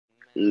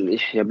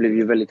jag blev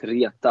ju väldigt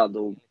retad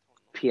och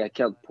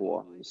pekad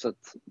på. Så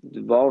att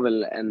det var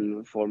väl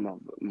en form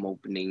av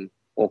mobbning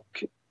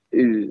och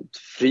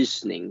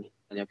utfrysning.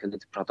 Jag kunde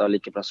inte prata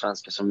lika bra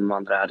svenska som de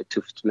andra. Jag hade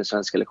tufft med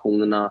svenska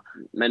lektionerna.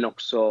 Men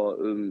också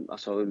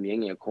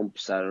umgänge och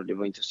kompisar. Och det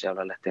var inte så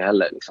jävla lätt det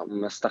heller.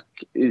 Liksom. Jag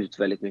stack ut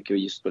väldigt mycket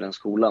just på den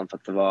skolan. För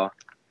att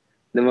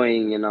det var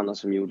ingen annan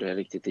som gjorde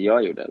riktigt det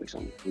jag gjorde.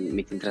 Liksom.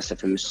 Mitt intresse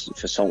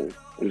för sång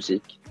och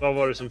musik. Vad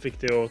var det som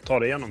fick dig att ta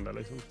dig igenom det?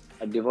 Liksom?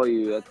 Det var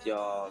ju att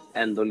jag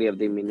ändå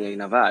levde i min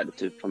egna värld,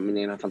 typ min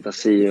egna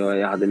fantasi, och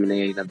jag hade mina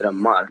egna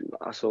drömmar.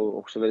 Alltså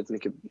också väldigt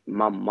mycket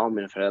mamma och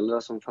mina föräldrar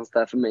som fanns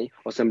där för mig.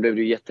 Och sen blev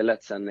det ju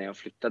jättelätt sen när jag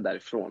flyttade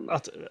därifrån.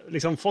 Att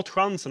liksom fått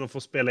chansen att få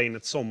spela in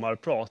ett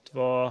sommarprat,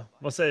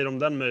 vad säger du om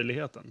den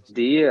möjligheten?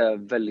 Det är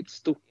väldigt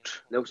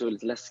stort, det är också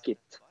väldigt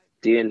läskigt.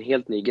 Det är en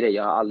helt ny grej,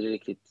 jag har aldrig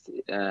riktigt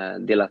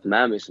delat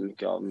med mig så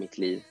mycket av mitt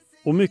liv.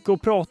 Och mycket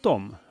att prata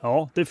om,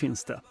 ja det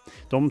finns det.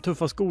 De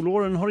tuffa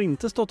skolåren har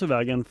inte stått i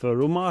vägen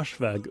för Omars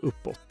väg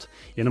uppåt.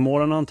 Genom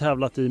åren har han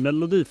tävlat i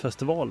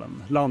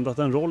Melodifestivalen, landat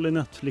en roll i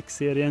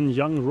Netflix-serien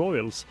Young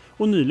Royals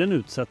och nyligen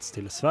utsetts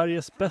till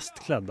Sveriges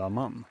bäst klädda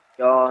man.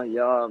 Ja,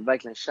 jag har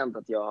verkligen känt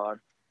att jag har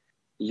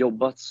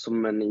jobbat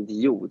som en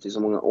idiot i så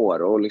många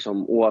år. Och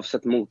liksom,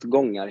 oavsett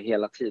motgångar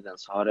hela tiden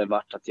så har det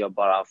varit att jag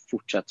bara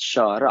fortsatt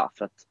köra.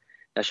 För att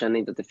jag känner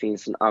inte att det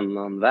finns en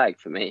annan väg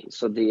för mig.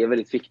 Så det är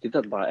väldigt viktigt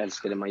att bara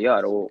älska det man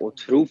gör och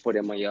tro på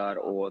det man gör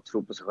och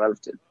tro på sig själv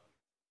typ.